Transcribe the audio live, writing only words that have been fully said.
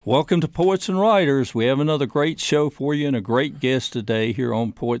Welcome to Poets and Writers. We have another great show for you and a great guest today here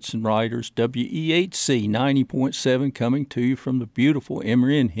on Poets and Writers, WEHC 90.7, coming to you from the beautiful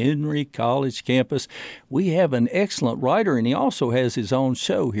Emory and Henry College campus. We have an excellent writer, and he also has his own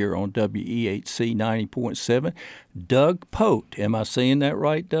show here on WEHC 90.7, Doug Pote. Am I saying that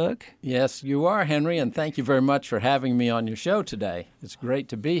right, Doug? Yes, you are, Henry, and thank you very much for having me on your show today. It's great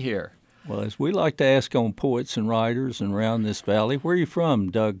to be here. Well, as we like to ask on Poets and Writers and around this valley, where are you from,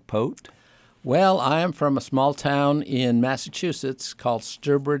 Doug Pote? Well, I am from a small town in Massachusetts called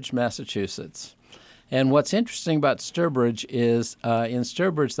Sturbridge, Massachusetts. And what's interesting about Sturbridge is in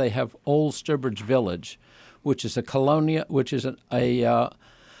Sturbridge they have Old Sturbridge Village, which is a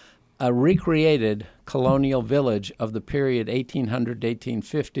recreated colonial village of the period 1800 to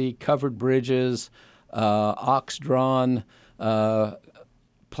 1850, covered bridges, ox-drawn,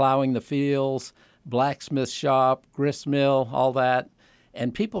 plowing the fields, blacksmith shop, grist mill, all that.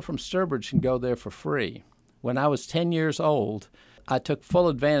 And people from Sturbridge can go there for free. When I was 10 years old, I took full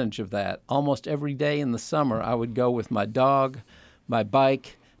advantage of that. Almost every day in the summer, I would go with my dog, my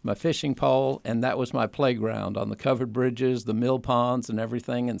bike, my fishing pole, and that was my playground on the covered bridges, the mill ponds, and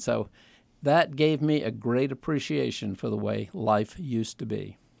everything. And so that gave me a great appreciation for the way life used to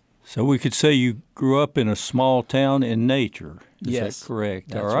be. So we could say you grew up in a small town in nature. Is that correct?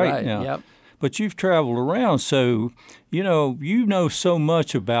 That's all right. Right. Now, yep. But you've traveled around, so you know so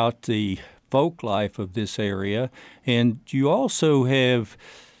much about the folk life of this area, and you also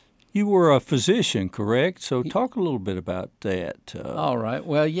you were a physician, correct? So talk a little bit about that. All right.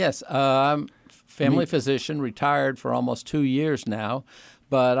 Well, yes, I'm family physician, retired for almost 2 years now,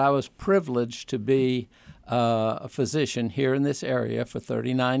 but I was privileged to be a physician here in this area for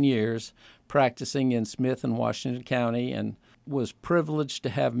 39 years, practicing in Smith and Washington County, and was privileged to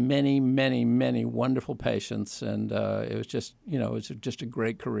have many, many, many wonderful patients, and it was just a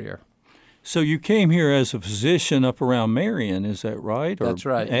great career. So you came here as a physician up around Marion, is that right? That's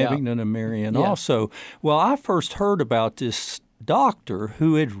right. Abingdon and Marion also. Well, I first heard about this doctor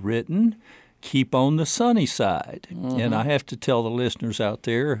who had written Keep on the Sunny Side. Mm-hmm. And I have to tell the listeners out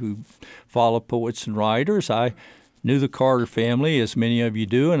there who follow Poets and Writers, I knew the Carter family, as many of you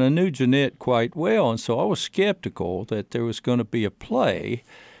do, and I knew Jeanette quite well. And so I was skeptical that there was going to be a play.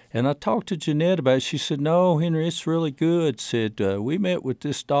 And I talked to Jeanette about it. She said, no, Henry, it's really good. Said, we met with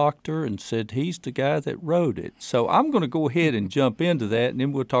this doctor and said he's the guy that wrote it. So I'm going to go ahead and jump into that, and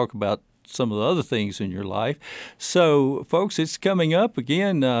then we'll talk about some of the other things in your life. So, folks, it's coming up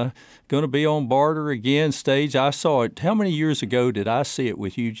again, going to be on Barter again stage. I saw it. How many years ago did I see it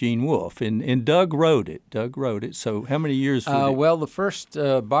with Eugene Wolfe? And Doug wrote it. So how many years? Well, the first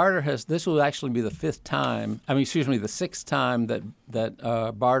Barter this will actually be the sixth time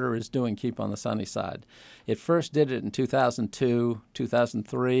that Barter is doing Keep on the Sunny Side. It first did it in 2002,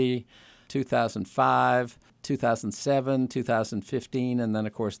 2003, 2005, 2007, 2015, and then,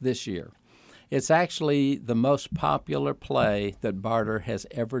 of course, this year. It's actually the most popular play that Barter has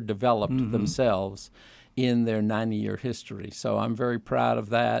ever developed themselves in their 90-year history. So I'm very proud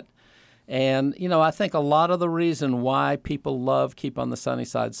of that. And, I think a lot of the reason why people love Keep on the Sunny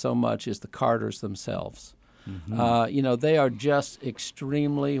Side so much is the Carters themselves. Mm-hmm. They are just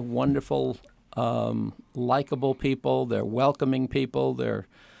extremely wonderful, likable people. They're welcoming people.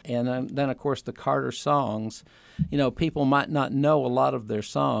 And then, of course, the Carter songs. People might not know a lot of their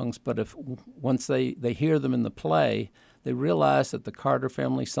songs, but once they hear them in the play, they realize that the Carter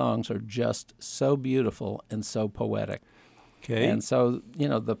family songs are just so beautiful and so poetic. Okay. And so,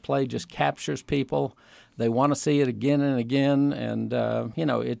 the play just captures people. They want to see it again and again, and,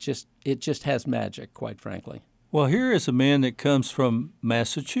 it just has magic, quite frankly. Well, here is a man that comes from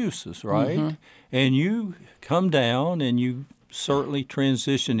Massachusetts, right? Mm-hmm. And you come down and you certainly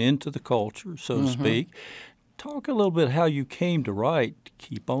transition into the culture, so to speak. Talk a little bit how you came to write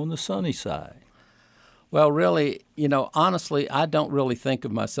Keep on the Sunny Side. Well, really, honestly, I don't really think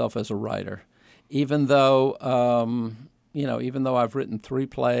of myself as a writer, even though I've written 3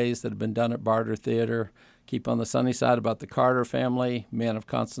 plays that have been done at Barter Theater. Keep on the Sunny Side about the Carter family, Man of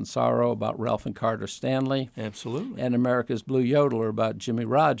Constant Sorrow about Ralph and Carter Stanley. Absolutely. And America's Blue Yodeler about Jimmy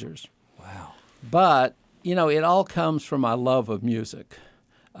Rogers. Wow. But, it all comes from my love of music.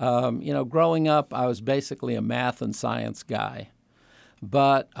 Growing up, I was basically a math and science guy,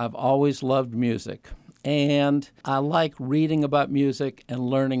 but I've always loved music. And I like reading about music and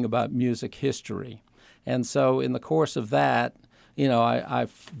learning about music history. And so in the course of that,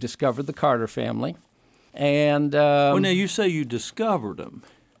 I've discovered the Carter family. And well, now you say you discovered them.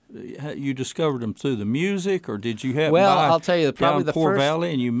 you discovered them through the music, or did you have I'll tell you, probably down the Poor first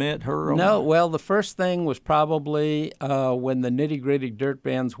Valley and you met her? No, well, the first thing was probably when the Nitty Gritty Dirt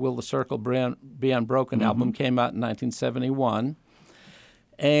Band's Will the Circle Be Unbroken album came out in 1971.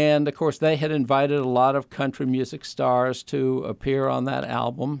 And, of course, they had invited a lot of country music stars to appear on that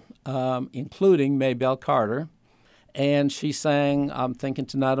album, including Maybelle Carter. And she sang I'm Thinking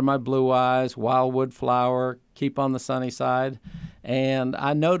Tonight of My Blue Eyes, Wildwood Flower, Keep on the Sunny Side. And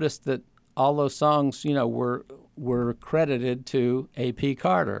I noticed that all those songs, were credited to A.P.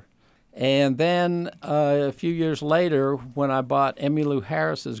 Carter. And then a few years later, when I bought Emmylou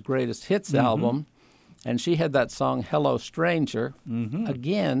Harris's Greatest Hits album, and she had that song Hello Stranger,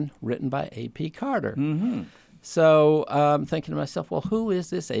 again written by A.P. Carter. So I'm thinking to myself, well, who is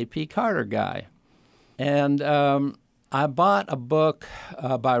this A.P. Carter guy? And I bought a book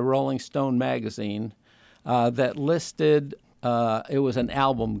by Rolling Stone magazine that listed, it was an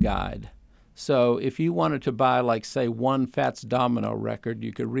album guide. So if you wanted to buy, like, say, one Fats Domino record,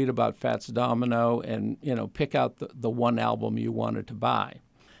 you could read about Fats Domino and, pick out the one album you wanted to buy.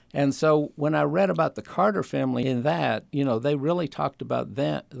 And so when I read about the Carter family in that, they really talked about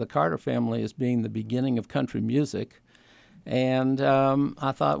the Carter family as being the beginning of country music. And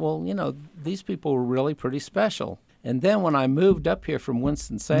I thought, well, these people were really pretty special. And then when I moved up here from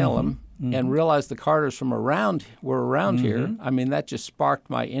Winston-Salem and realized the Carters were around here, I mean, that just sparked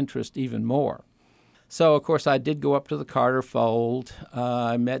my interest even more. So, of course, I did go up to the Carter fold.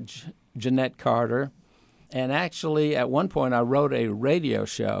 I met Jeanette Carter. And actually, at one point, I wrote a radio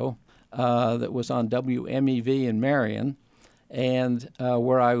show that was on WMEV in Marion, and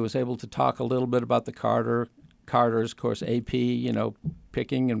where I was able to talk a little bit about the Carters, of course, AP,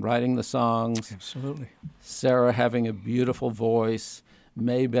 picking and writing the songs. Absolutely. Sarah having a beautiful voice.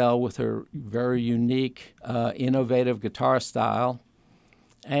 Maybelle with her very unique, innovative guitar style.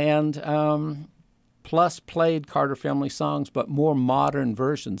 And plus played Carter family songs, but more modern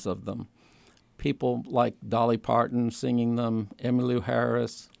versions of them. People like Dolly Parton singing them, Emmylou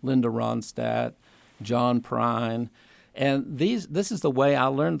Harris, Linda Ronstadt, John Prine. And this is the way I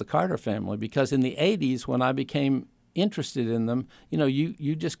learned the Carter family, because in the 80s, when I became interested in them,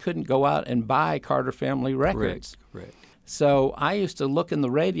 you just couldn't go out and buy Carter family records. Correct. So I used to look in the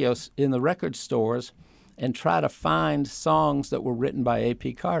record stores and try to find songs that were written by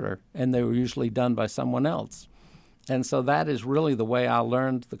A.P. Carter, and they were usually done by someone else. And so that is really the way I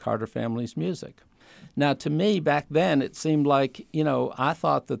learned the Carter family's music. Now, to me, back then, it seemed like, I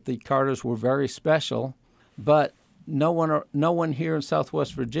thought that the Carters were very special, but no one here in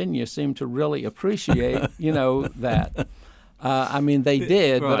Southwest Virginia seemed to really appreciate, that. I mean, they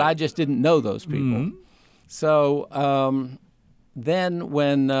did, but I just didn't know those people. So then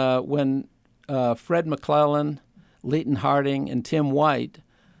when Fred McClellan, Leighton Harding, and Tim White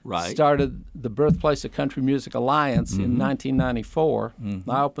started the Birthplace of Country Music Alliance in 1994,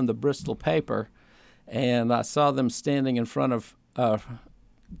 I opened the Bristol paper, and I saw them standing in front of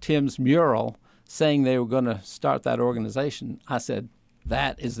Tim's mural saying they were going to start that organization. I said,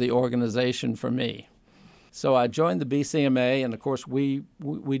 that is the organization for me. So I joined the BCMA, and of course we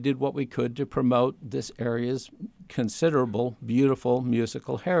did what we could to promote this area's considerable, beautiful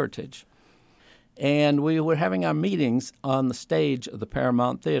musical heritage. And we were having our meetings on the stage of the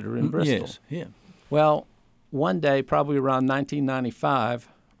Paramount Theater in Bristol. Yes, yeah. Well, one day, probably around 1995,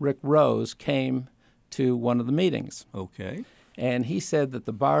 Rick Rose came to one of the meetings. Okay. And he said that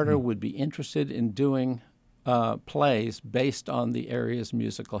the Barter would be interested in doing plays based on the area's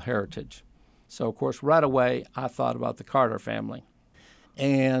musical heritage. So, of course, right away, I thought about the Carter family.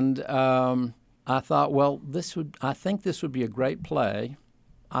 And I thought, well, I think this would be a great play.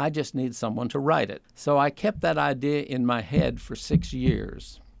 I just need someone to write it. So I kept that idea in my head for 6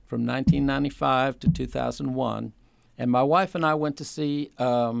 years, from 1995 to 2001. And my wife and I went to see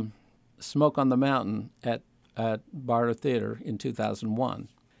Smoke on the Mountain at Barter Theater in 2001.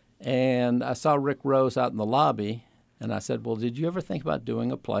 And I saw Rick Rose out in the lobby, and I said, well, did you ever think about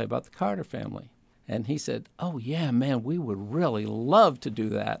doing a play about the Carter family? And he said, oh, yeah, man, we would really love to do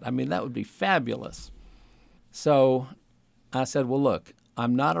that. I mean, that would be fabulous. So I said, well, look,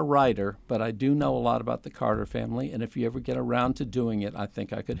 I'm not a writer, but I do know a lot about the Carter family, and if you ever get around to doing it, I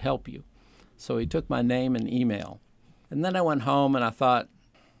think I could help you. So he took my name and email. And then I went home and I thought,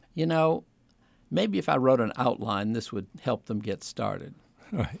 maybe if I wrote an outline, this would help them get started.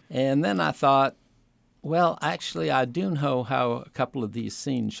 Right. And then I thought, well, actually, I do know how a couple of these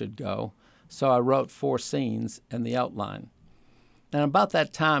scenes should go. So I wrote 4 scenes and the outline. And about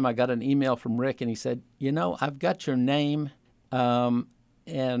that time, I got an email from Rick, and he said, I've got your name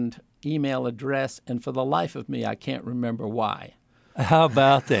and email address, and for the life of me, I can't remember why. How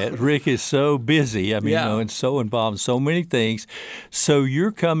about that? Rick is so busy. I mean, and so involved in so many things. So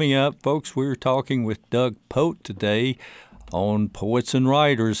you're coming up, folks. We're talking with Doug Pote today on Poets and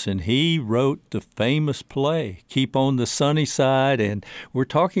Writers, and he wrote the famous play, Keep on the Sunny Side, and we're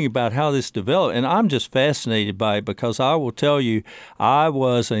talking about how this developed. And I'm just fascinated by it because I will tell you, I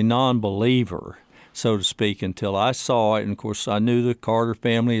was a non-believer, so to speak, until I saw it. And, of course, I knew the Carter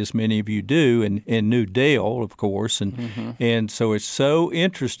family, as many of you do, and knew Dale, of course. And so it's so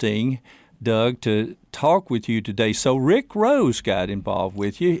interesting, Doug, to talk with you today. So Rick Rose got involved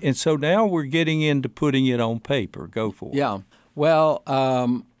with you, and so now we're getting into putting it on paper. Go for it. Yeah. Well,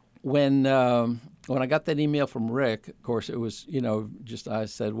 when I got that email from Rick, of course, it was, I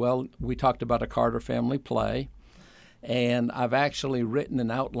said, well, we talked about a Carter family play, and I've actually written an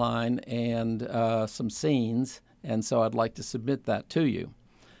outline and some scenes, and so I'd like to submit that to you.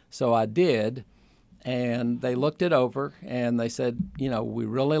 So I did. And they looked it over, and they said, we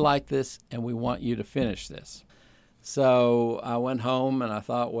really like this, and we want you to finish this. So I went home, and I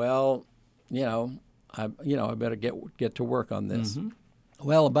thought, well, I better get to work on this.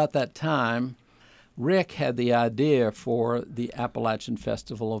 Well, about that time, Rick had the idea for the Appalachian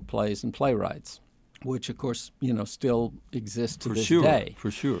Festival of Plays and Playwrights, which, of course, still exists to this day.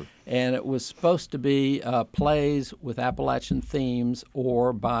 For sure. And it was supposed to be plays with Appalachian themes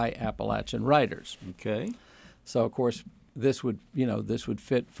or by Appalachian writers. Okay. So, of course, this would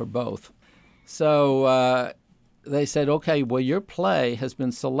fit for both. So they said, okay, well, your play has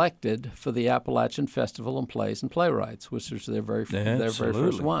been selected for the Appalachian Festival of Plays and Playwrights, which was their very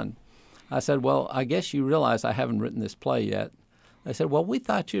first one. I said, well, I guess you realize I haven't written this play yet. They said, well, we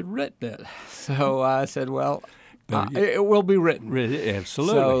thought you'd written it. So I said, well, it will be written.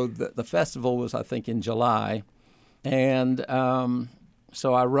 Absolutely. So the festival was, I think, in July. And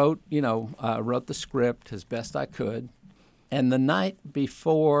so I wrote the script as best I could. And the night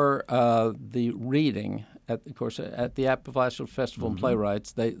before the reading, at the Appalachian Festival of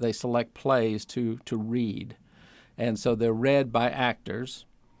Playwrights, they select plays to read. And so they're read by actors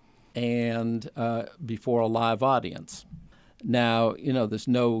and before a live audience. Now, there's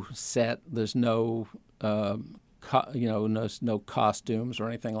no set, there's no, no costumes or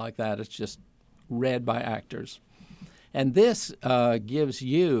anything like that. It's just read by actors. And this gives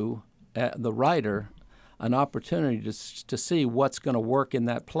you, the writer, an opportunity to see what's going to work in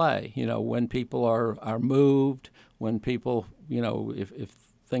that play. When people are moved, when people, if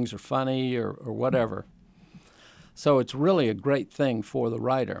things are funny or whatever. So it's really a great thing for the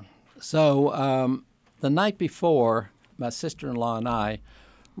writer. So the night before, my sister-in-law and I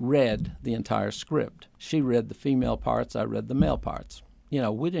read the entire script. She read the female parts, I read the male parts.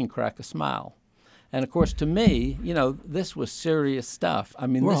 We didn't crack a smile. And, of course, to me, this was serious stuff. I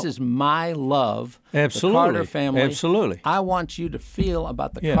mean, this is my love, absolutely, the Carter family. Absolutely. I want you to feel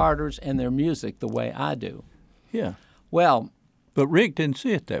about the Carters and their music the way I do. Yeah. Well, but Rick didn't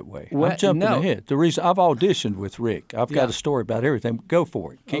see it that way. I'm jumping ahead. The reason I've auditioned with Rick, I've got a story about everything. Go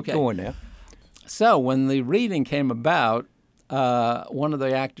for it. Keep going now. So when the reading came about, one of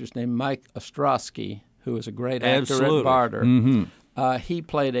the actors named Mike Ostrowski, who is a great actor at Barter, he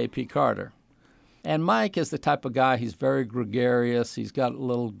played A.P. Carter. And Mike is the type of guy, he's very gregarious. He's got a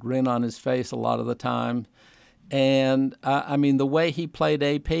little grin on his face a lot of the time. And, the way he played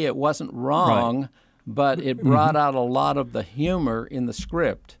A.P., it wasn't wrong, but it brought out a lot of the humor in the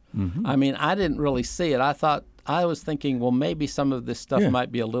script. I didn't really see it. I was thinking, well, maybe some of this stuff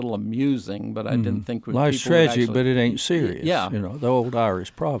might be a little amusing, but I didn't think life's tragic, but it ain't serious. Yeah. The old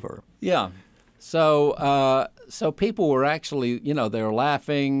Irish proverb. Yeah. So people were actually, they were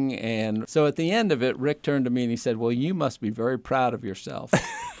laughing. And so at the end of it, Rick turned to me and he said, well, you must be very proud of yourself.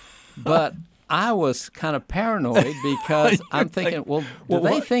 But I was kind of paranoid because I'm thinking, well, do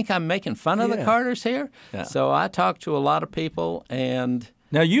they think I'm making fun of the Carters here? Yeah. So I talked to a lot of people and...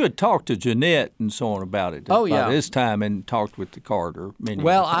 Now, you had talked to Jeanette and so on about it by this time and talked with the Carter.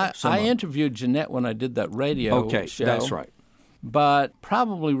 I interviewed Jeanette when I did that radio show. Okay, that's right. But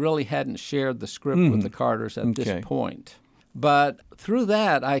probably really hadn't shared the script with the Carters at this point. But through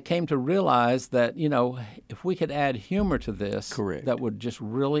that, I came to realize that, if we could add humor to this, that would just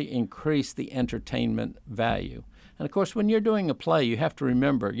really increase the entertainment value. And, of course, when you're doing a play, you have to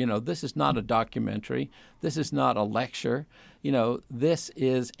remember, this is not a documentary. This is not a lecture. This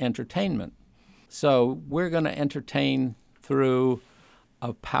is entertainment. So we're going to entertain through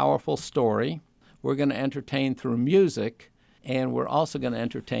a powerful story. We're going to entertain through music. And we're also going to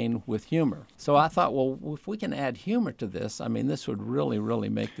entertain with humor. So I thought, well, if we can add humor to this, this would really, really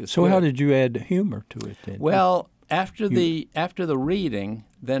make this So good. How did you add humor to it then? Well, after the reading,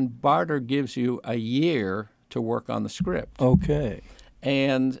 then Barter gives you a year to work on the script. Okay.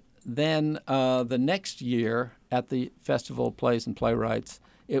 And then the next year at the Festival of Plays and Playwrights,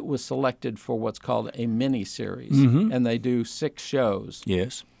 it was selected for what's called a mini-series, and they do 6 shows.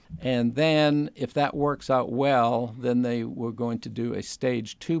 Yes. And then if that works out well, then they were going to do a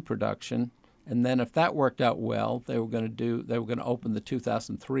stage 2 production. And then if that worked out well, they were going to open the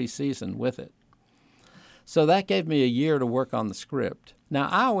 2003 season with it. So that gave me a year to work on the script. Now,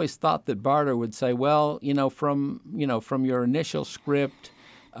 I always thought that Barter would say, well, from your initial script,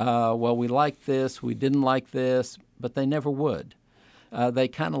 well, we liked this, we didn't like this, but they never would. They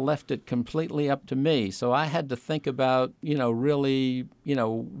kind of left it completely up to me. So I had to think about, really,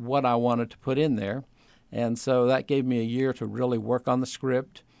 what I wanted to put in there. And so that gave me a year to really work on the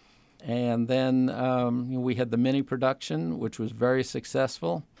script. And then we had the mini production, which was very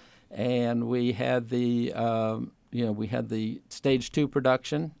successful. And we had the stage 2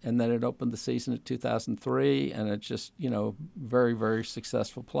 production, and then it opened the season in 2003, and it's just, very, very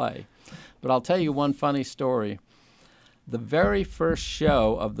successful play. But I'll tell you one funny story. The very first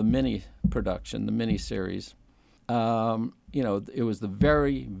show of the mini production, the mini series, it was the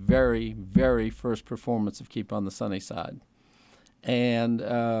very, very, very first performance of Keep on the Sunny Side. And,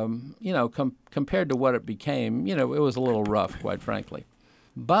 compared to what it became, it was a little rough, quite frankly.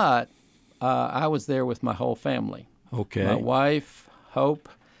 But I was there with my whole family. Okay. My wife, Hope,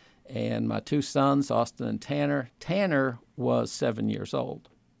 and my 2 sons, Austin and Tanner. Tanner was 7 years old.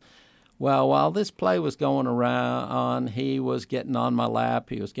 Well, while this play was going on, he was getting on my lap.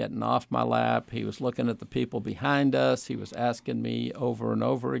 He was getting off my lap. He was looking at the people behind us. He was asking me over and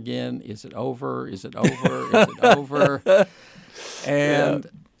over again, is it over? Is it over? Is it over? And,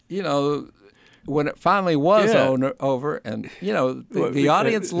 when it finally was over, and, the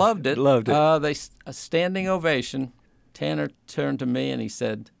audience loved it. Loved it. A standing ovation. Tanner turned to me and he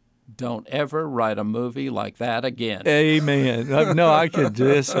said, "Don't ever write a movie like that again." Amen. No, I could do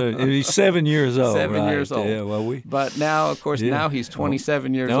this. He's 7 years old. 7 years old. Yeah, well, but now, of course, now he's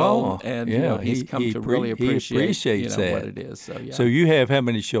 27 years old, and he's come to really appreciate what it is. So, yeah. So you have, how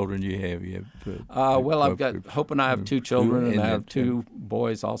many children do you have? I've got, Hope and I have 2 children, and I have 2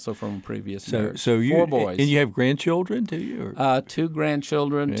 boys also from previous marriage. So 4 boys. And you have grandchildren, do you? 2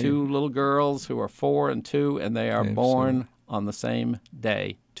 grandchildren, 2 little girls who are 4 and 2, and they are born on the same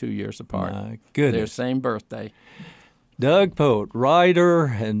day, 2 years apart. My goodness. Their same birthday. Doug Poet, writer,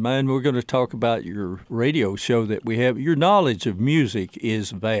 and man, we're going to talk about your radio show that we have. Your knowledge of music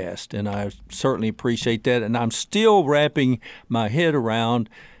is vast, and I certainly appreciate that. And I'm still wrapping my head around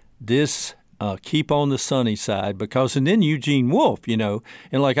this Keep on the Sunny Side, and then Eugene Wolf,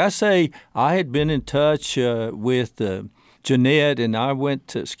 and like I say, I had been in touch with Jeanette, and I went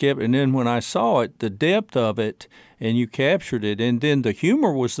to Skip, and then when I saw it, the depth of it, and you captured it, and then the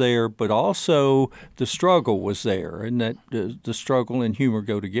humor was there, but also the struggle was there, and that the struggle and humor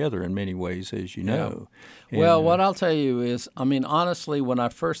go together in many ways, as you know. Yeah. Well, what I'll tell you is, honestly, when I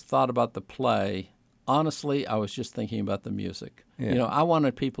first thought about the play, I was just thinking about the music. Yeah. I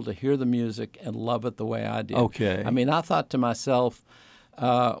wanted people to hear the music and love it the way I did. Okay. I thought to myself,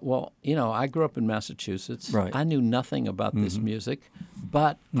 I grew up in Massachusetts. Right. I knew nothing about this music,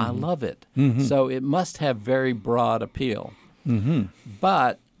 but I love it. Mm-hmm. So it must have very broad appeal. Mm-hmm.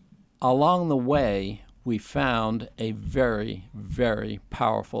 But along the way, we found a very, very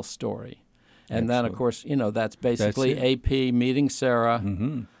powerful story. And then, of course, that's basically AP meeting Sarah,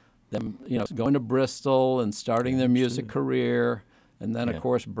 them, going to Bristol and starting their music career, and then, of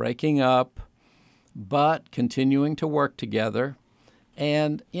course, breaking up, but continuing to work together.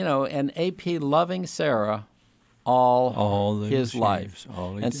 And, and AP loving Sarah all his life.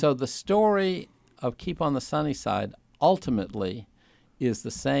 So the story of Keep on the Sunny Side ultimately is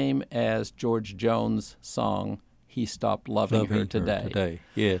the same as George Jones' song, He Stopped Loving Her Today.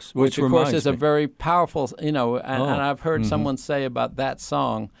 Yes. Which of course, is a very powerful, and I've heard someone say about that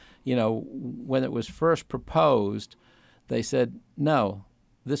song, when it was first proposed, they said, no,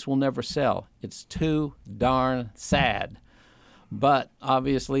 this will never sell. It's too darn sad. But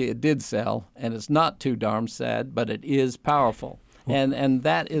obviously it did sell, and it's not too darn sad, but it is powerful. And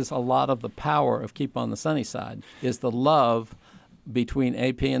that is a lot of the power of Keep on the Sunny Side, is the love between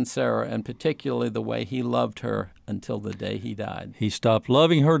AP and Sarah, and particularly the way he loved her until the day he died. He stopped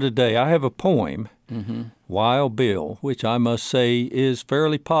loving her today. I have a poem, Wild Bill, which I must say is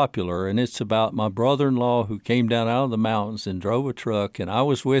fairly popular, and it's about my brother-in-law who came down out of the mountains and drove a truck, and I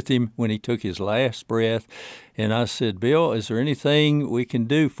was with him when he took his last breath, and I said, Bill, is there anything we can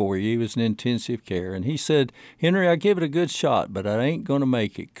do for you? He was in intensive care, and he said, Henry, I give it a good shot, but I ain't going to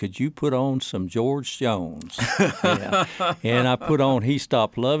make it. Could you put on some George Jones? And I put on He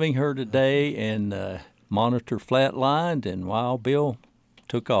Stopped Loving Her Today, and monitor flatlined, and Wild Bill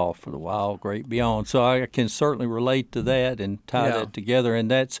took off for the wild, great beyond. So I can certainly relate to that and tie that together. And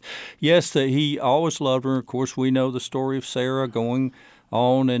that's, yes, that he always loved her. Of course, we know the story of Sarah going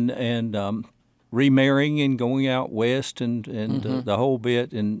on and remarrying and going out west and the whole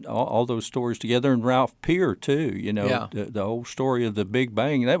bit and all those stories together. And Ralph Peer, too, the whole story of the Big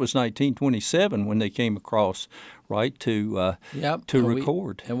Bang. That was 1927 when they came across, right, to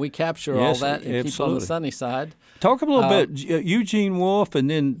record. We capture all that and Keep on the Sunny Side. Talk a little bit, Eugene Wolf, and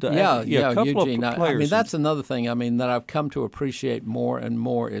then a couple Eugene. of players. I mean, that's another thing. I mean, that I've come to appreciate more and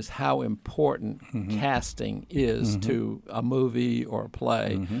more is how important casting is to a movie or a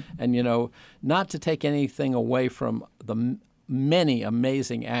play. And not to take anything away from the many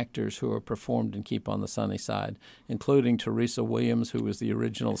amazing actors who have performed in Keep on the Sunny Side, including Teresa Williams, who was the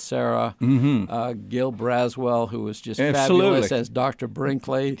original Sarah, Gil Braswell, who was just fabulous as Dr.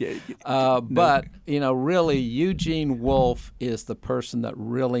 Brinkley. But, really, Eugene Wolf is the person that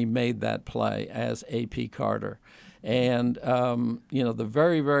really made that play as A.P. Carter. And, the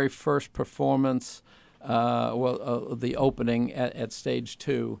very, very first performance, the opening at Stage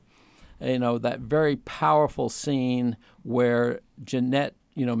 2, that very powerful scene where Jeanette,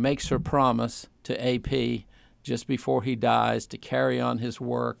 makes her promise to AP just before he dies to carry on his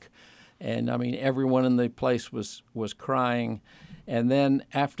work. And, I mean, everyone in the place was crying. And then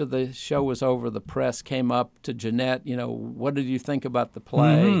after the show was over, the press came up to Jeanette, what did you think about the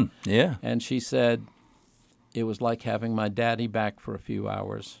play? Yeah. And she said, it was like having my daddy back for a few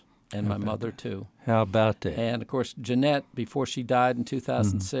hours. And my mother, too. How about that? And, of course, Jeanette, before she died in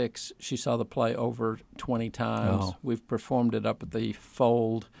 2006, she saw the play over 20 times. Oh. We've performed it up at the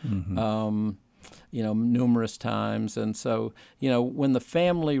Fold, numerous times. And so, when the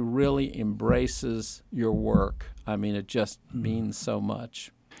family really embraces your work, I mean, it just means so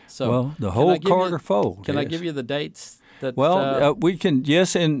much. So, the whole Carter Fold. Can I give you the dates? We can,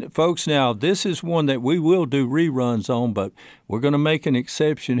 yes, and folks, now this is one that we will do reruns on, but we're going to make an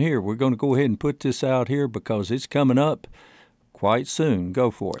exception here. We're going to go ahead and put this out here because it's coming up quite soon.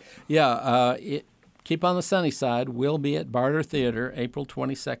 Go for it. Yeah, Keep on the Sunny Side will be at Barter Theater April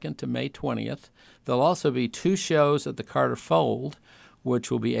 22nd to May 20th. There'll also be 2 shows at the Carter Fold,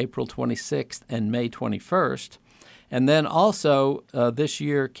 which will be April 26th and May 21st. And then also this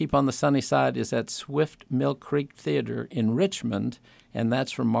year, Keep on the Sunny Side is at Swift Milk Creek Theater in Richmond, and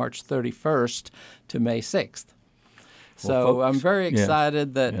that's from March 31st to May 6th. So I'm very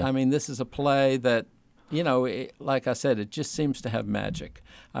excited that, I mean, this is a play that, like I said, it just seems to have magic.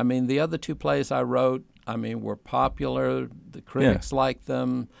 I mean, the other 2 plays I wrote, were popular. The critics liked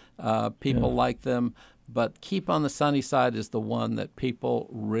them. People liked them. But Keep on the Sunny Side is the one that people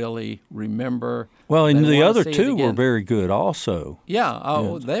really remember. Well, and the other 2 were very good also.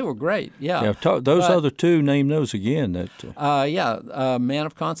 Yeah, they were great, those other 2, name those again. Man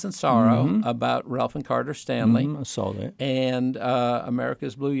of Constant Sorrow, about Ralph and Carter Stanley. I saw that. And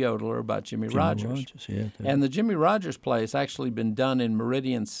America's Blue Yodeler, about Jimmy Rogers. And the Jimmy Rogers play has actually been done in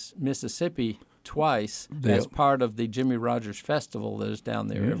Meridian, Mississippi, twice as part of the Jimmy Rogers Festival that is down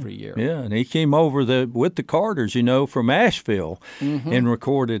there every year. Yeah, and he came over with the Carters, from Asheville and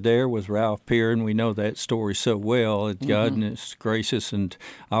recorded there with Ralph Peer, and we know that story so well. Goodness gracious, and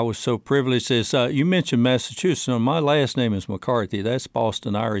I was so privileged. As you mentioned Massachusetts, my last name is McCarthy. That's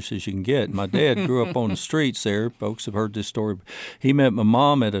Boston Irish as you can get. My dad grew up on the streets there. Folks have heard this story. He met my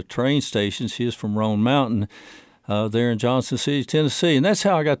mom at a train station. She is from Roan Mountain. There in Johnson City, Tennessee. And that's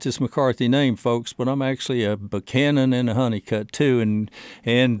how I got this McCarthy name, folks. But I'm actually a Buchanan and a Honeycutt, too.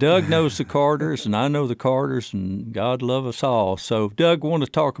 And Doug knows the Carters, and I know the Carters, and God love us all. So, Doug, I want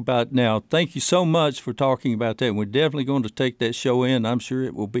to talk about now. Thank you so much for talking about that. And we're definitely going to take that show in. I'm sure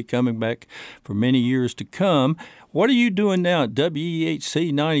it will be coming back for many years to come. What are you doing now at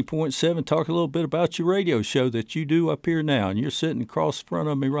WEHC 90.7? Talk a little bit about your radio show that you do up here now. And you're sitting across front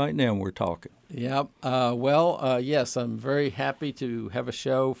of me right now, and we're talking. Yep. Yes, I'm very happy to have a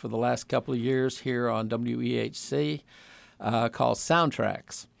show for the last couple of years here on WEHC called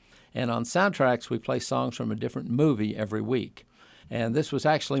Soundtracks. And on Soundtracks, we play songs from a different movie every week. And this was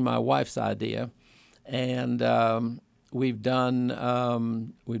actually my wife's idea. And we've done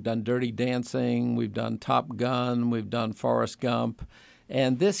Dirty Dancing, we've done Top Gun, we've done Forrest Gump.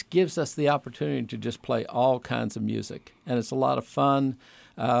 And this gives us the opportunity to just play all kinds of music. And it's a lot of fun.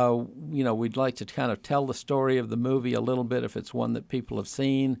 We'd like to kind of tell the story of the movie a little bit if it's one that people have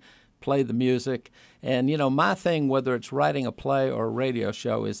seen, play the music. And, my thing, whether it's writing a play or a radio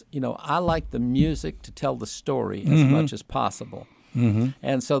show, is, I like the music to tell the story as much as possible.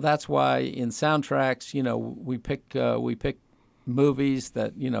 And so that's why in Soundtracks, we pick movies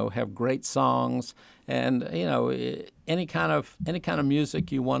that, have great songs, And any kind of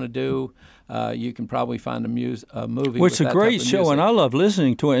music you want to do, you can probably find a movie. Well, it's with a that great type of show, music. and I love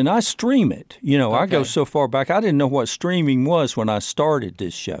listening to it. And I stream it. I go Okay. so far back. I didn't know what streaming was when I started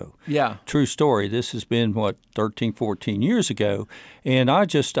this show. Yeah. True story. This has been 13, 14 years ago, and I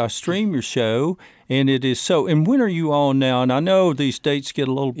stream your show, and it is so. And when are you on now? And I know these dates get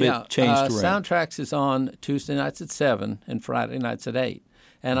a little bit changed around. Soundtracks is on Tuesday nights at 7 and Friday nights at 8.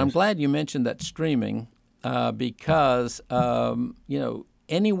 And I'm glad you mentioned that streaming because,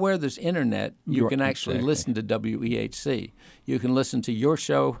 anywhere there's internet, you can actually listen to WEHC. You can listen to your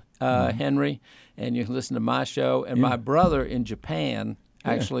show, Henry, and you can listen to my show. And my brother in Japan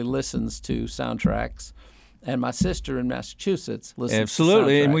actually listens to Soundtracks. And my sister in Massachusetts listens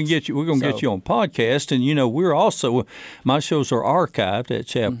Absolutely, to and Soundtracks. we're going to get you on podcast, and we're also, my shows are archived at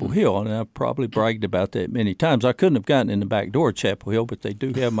Chapel Hill, and I've probably bragged about that many times. I couldn't have gotten in the back door at Chapel Hill, but they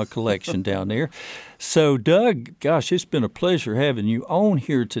do have my collection down there. So, Doug, gosh, it's been a pleasure having you on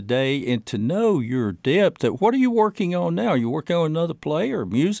here today, and to know your depth. What are you working on now? Are you working on another play or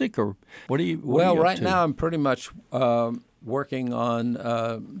music, or what are you? Well, right now I'm pretty much working on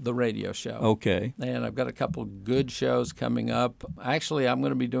the radio show. Okay. And I've got a couple good shows coming up. Actually, I'm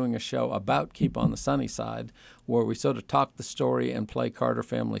going to be doing a show about Keep on the Sunny Side, where we sort of talk the story and play Carter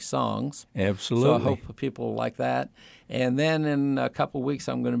family songs. Absolutely. So I hope people like that. And then in a couple weeks,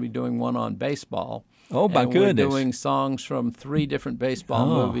 I'm going to be doing one on baseball. Oh, my goodness. We're doing songs from 3 different baseball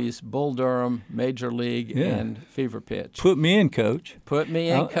movies, Bull Durham, Major League, and Fever Pitch. Put me in, Coach. Put me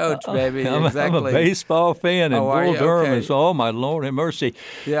in, Coach, baby. I'm Exactly. a baseball fan, and Bull Durham is, oh, my Lord have mercy.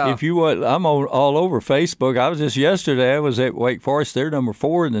 Yeah. If you want, I'm all over Facebook. I was just yesterday, I was at Wake Forest. They're number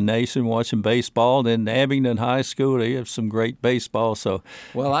 4 in the nation watching baseball. Then Abingdon High School, they have some great baseball. So,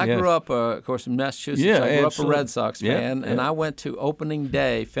 well, I grew up, of course, in Massachusetts. Yeah, I grew absolutely. up a Red Sox fan, and I went to opening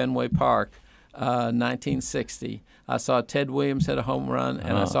day, Fenway Park, 1960. I saw Ted Williams hit a home run,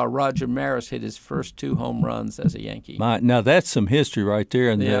 and I saw Roger Maris hit his first 2 home runs as a Yankee. Now that's some history right there,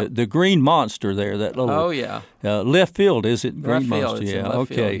 and the Green Monster there, that little left field, is it? Green Left field, Monster, it's in yeah,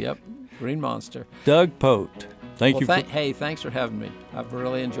 left okay. Field, yep, Green Monster. Doug Pote, thank you. Hey, thanks for having me. I've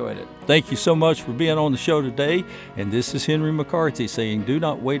really enjoyed it. Thank you so much for being on the show today. And this is Henry McCarthy saying, do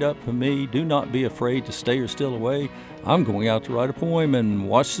not wait up for me. Do not be afraid to stay or still away. I'm going out to write a poem and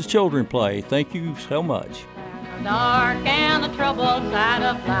watch the children play. Thank you so much. Dark and the troubled side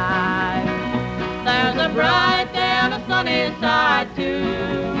of life, there's a bright and a sunny side too.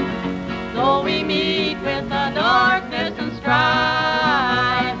 Though we meet with the darkness and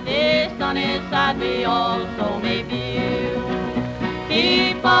strife, this sunny side we also may view.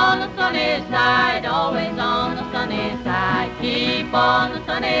 Keep on the sunny side, always on the sunny side. Keep on the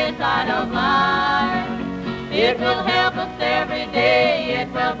sunny side of life. It will help us every day,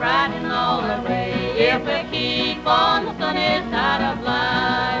 it will brighten all the way, if we keep on the sunny side of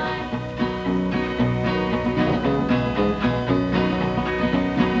life.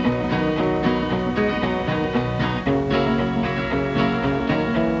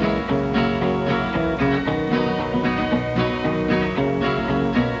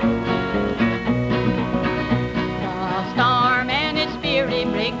 The storm and its fury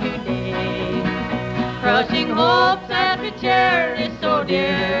break today, crushing hopes that we cherish so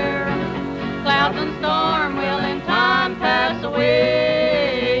dear. Clouds and storm will in time pass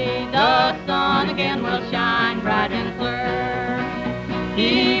away. The sun again will shine bright and clear.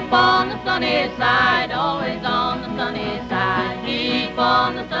 Keep on the sunny side, always on the sunny side. Keep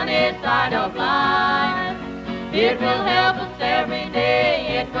on the sunny side of life. It will help us every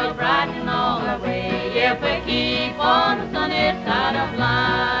day, it will brighten all the way, if we keep on the sunny side of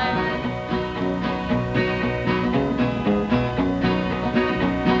life.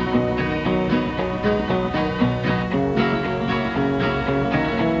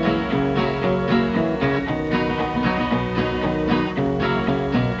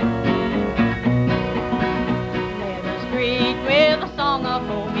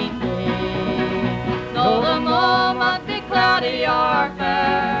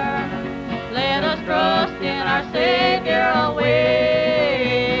 Let us trust in our Savior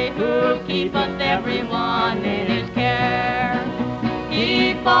away, who'll keep us everyone in his care.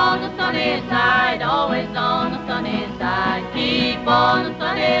 Keep on the sunny side, always on the sunny side. Keep on the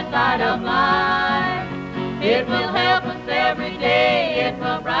sunny side of life. It will help us every day.